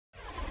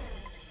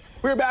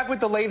We're back with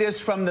the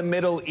latest from the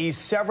Middle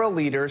East. Several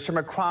leaders from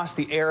across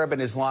the Arab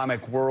and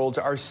Islamic worlds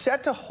are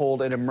set to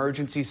hold an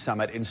emergency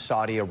summit in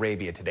Saudi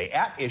Arabia today.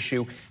 At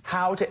issue,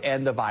 how to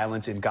end the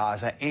violence in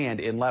Gaza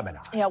and in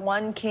Lebanon. Yeah,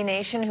 one key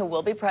nation who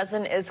will be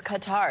present is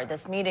Qatar.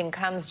 This meeting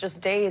comes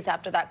just days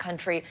after that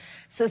country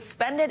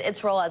suspended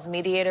its role as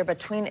mediator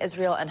between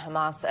Israel and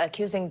Hamas,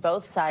 accusing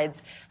both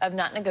sides of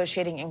not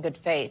negotiating in good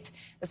faith.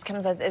 This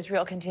comes as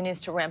Israel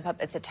continues to ramp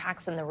up its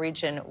attacks in the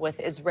region,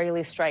 with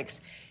Israeli strikes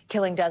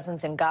killing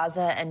dozens in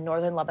Gaza and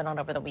northern Lebanon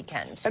over the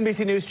weekend.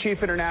 NBC News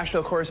Chief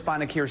International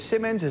Correspondent Keir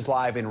Simmons is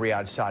live in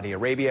Riyadh, Saudi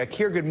Arabia.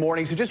 Keir, good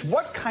morning. So just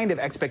what kind of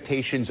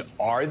expectations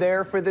are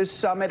there for this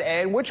summit,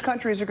 and which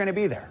countries are going to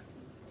be there?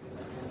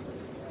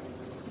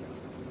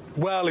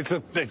 Well, it's a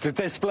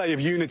display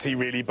of unity,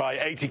 really, by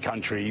 80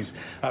 countries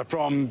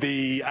from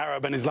the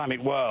Arab and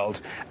Islamic world.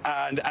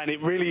 And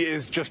it really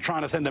is just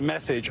trying to send a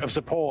message of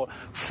support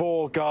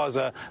for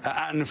Gaza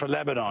and for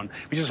Lebanon.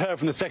 We just heard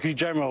from the Secretary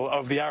General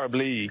of the Arab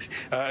League,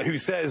 who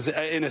says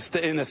in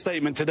a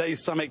statement,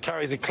 today's summit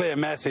carries a clear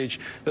message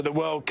that the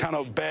world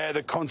cannot bear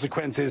the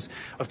consequences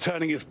of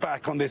turning its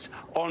back on this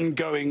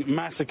ongoing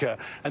massacre.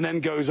 And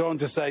then goes on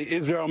to say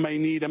Israel may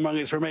need among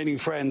its remaining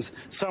friends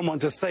someone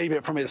to save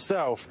it from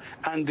itself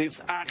and its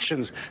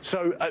actions.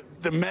 So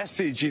the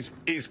message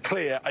is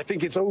clear. I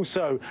think it's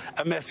also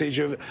a message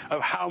of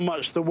how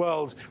much the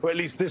world, or at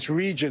least this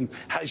region,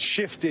 has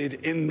shifted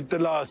in the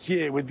last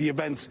year with the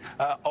events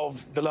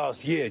of the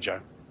last year,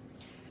 Joe.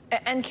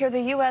 And Keir,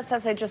 the U.S.,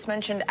 as I just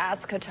mentioned,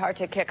 asked Qatar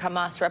to kick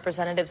Hamas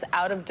representatives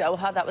out of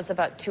Doha. That was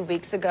about 2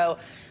 weeks ago,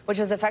 which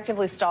has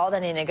effectively stalled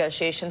any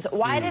negotiations.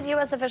 Why did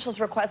U.S. officials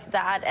request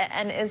that?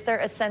 And is there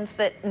a sense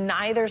that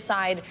neither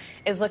side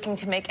is looking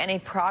to make any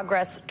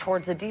progress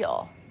towards a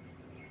deal?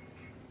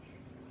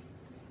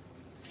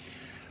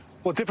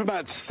 Well,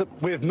 diplomats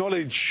with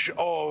knowledge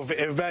of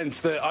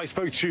events that I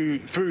spoke to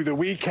through the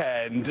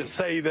weekend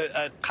say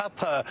that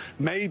Qatar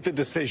made the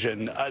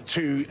decision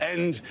to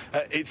end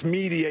its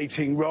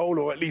mediating role,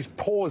 or at least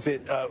pause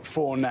it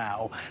for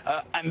now,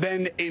 and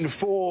then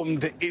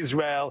informed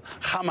Israel,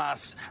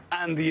 Hamas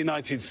and the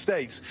United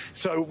States.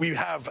 So we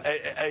have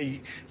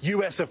a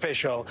U.S.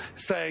 official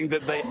saying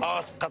that they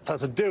asked Qatar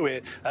to do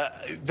it.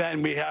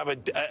 Then we have a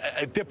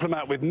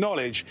diplomat with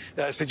knowledge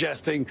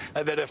suggesting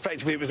that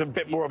effectively it was a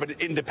bit more of an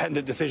independent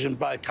decision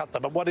by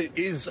Qatar. But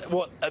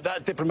what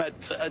that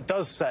diplomat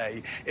does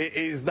say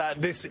is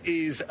that this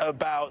is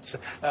about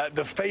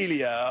the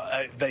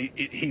failure,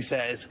 he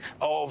says,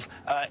 of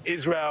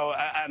Israel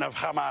and of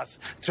Hamas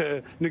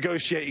to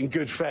negotiate in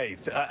good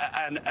faith.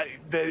 And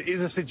there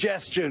is a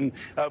suggestion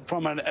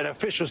from an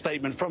official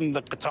statement from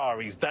the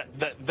Qataris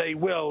that they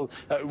will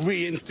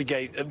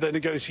reinstigate the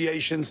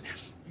negotiations.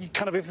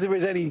 Kind of, if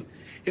there's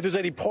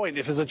any point,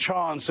 if there's a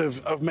chance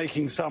of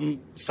making some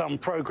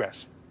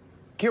progress.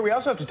 Keir, we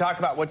also have to talk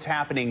about what's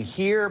happening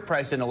here.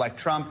 President-elect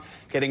Trump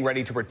getting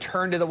ready to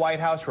return to the White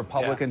House.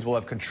 Republicans will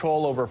have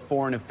control over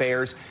foreign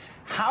affairs.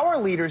 How are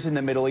leaders in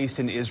the Middle East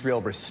and Israel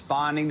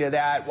responding to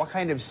that? What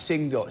kind of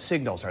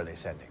signals are they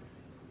sending?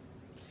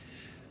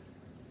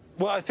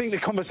 Well, I think the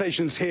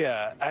conversations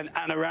here and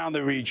around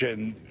the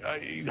region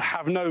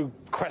have no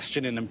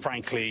question in them,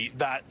 frankly,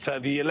 that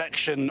the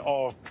election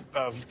of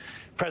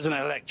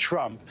President-elect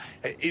Trump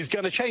is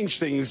going to change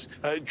things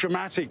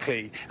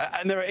dramatically.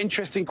 And there are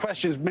interesting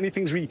questions, many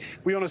things we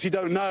honestly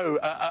don't know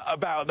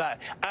about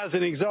that. As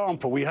an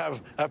example, we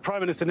have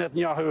Prime Minister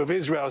Netanyahu of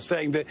Israel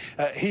saying that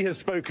he has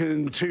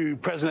spoken to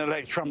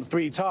President-elect Trump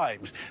 3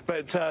 times.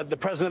 But the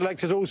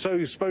President-elect has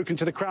also spoken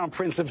to the Crown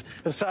Prince of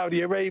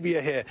Saudi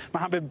Arabia here,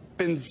 Mohammed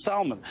bin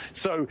Salman.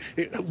 So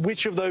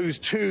which of those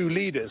two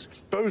leaders,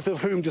 both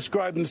of whom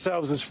describe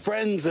themselves as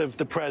friends of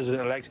the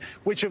President-elect,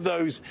 which of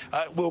those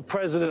will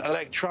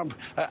President-elect Trump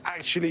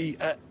actually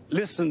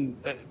listen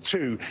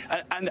to?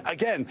 And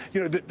again,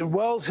 you know, the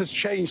world has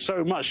changed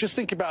so much. Just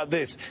think about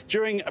this.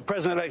 During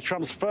President-elect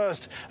Trump's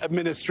first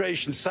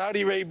administration,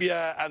 Saudi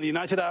Arabia and the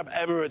United Arab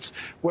Emirates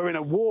were in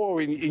a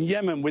war in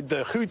Yemen with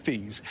the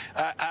Houthis.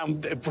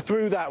 And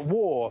through that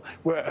war,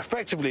 were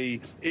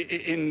effectively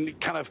in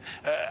kind of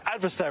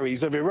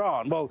adversaries of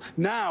Iran. Well,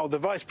 now the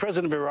vice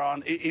president of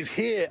Iran is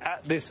here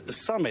at this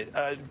summit.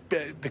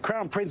 The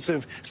Crown Prince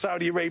of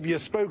Saudi Arabia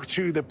spoke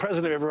to the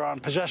president of Iran,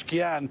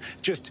 Pezeshkian,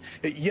 just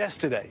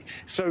yesterday.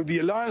 So the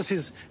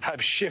alliances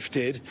have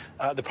shifted,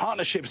 the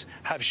partnerships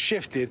have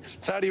shifted.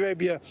 Saudi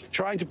Arabia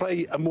trying to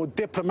play a more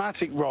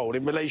diplomatic role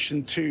in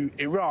relation to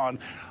Iran.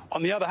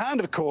 On the other hand,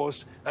 of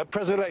course,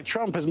 President-elect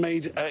Trump has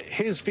made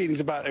his feelings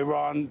about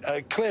Iran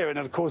clear. And,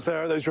 of course,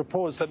 there are those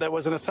reports that there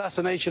was an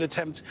assassination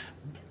attempt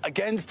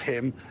against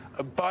him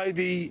by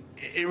the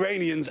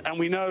Iranians. And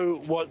we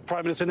know what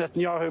Prime Minister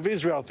Netanyahu of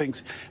Israel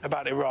thinks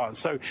about Iran.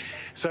 So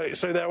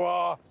there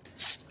are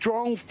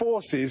strong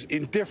forces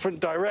in different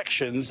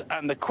directions.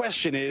 And the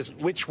question is,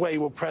 which way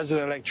will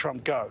President-elect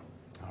Trump go?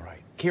 All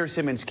right. Keir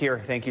Simmons. Keir,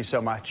 thank you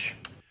so much.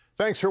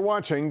 Thanks for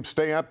watching.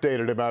 Stay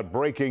updated about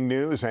breaking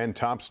news and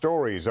top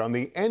stories on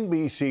the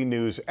NBC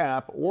News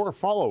app or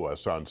follow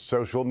us on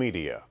social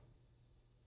media.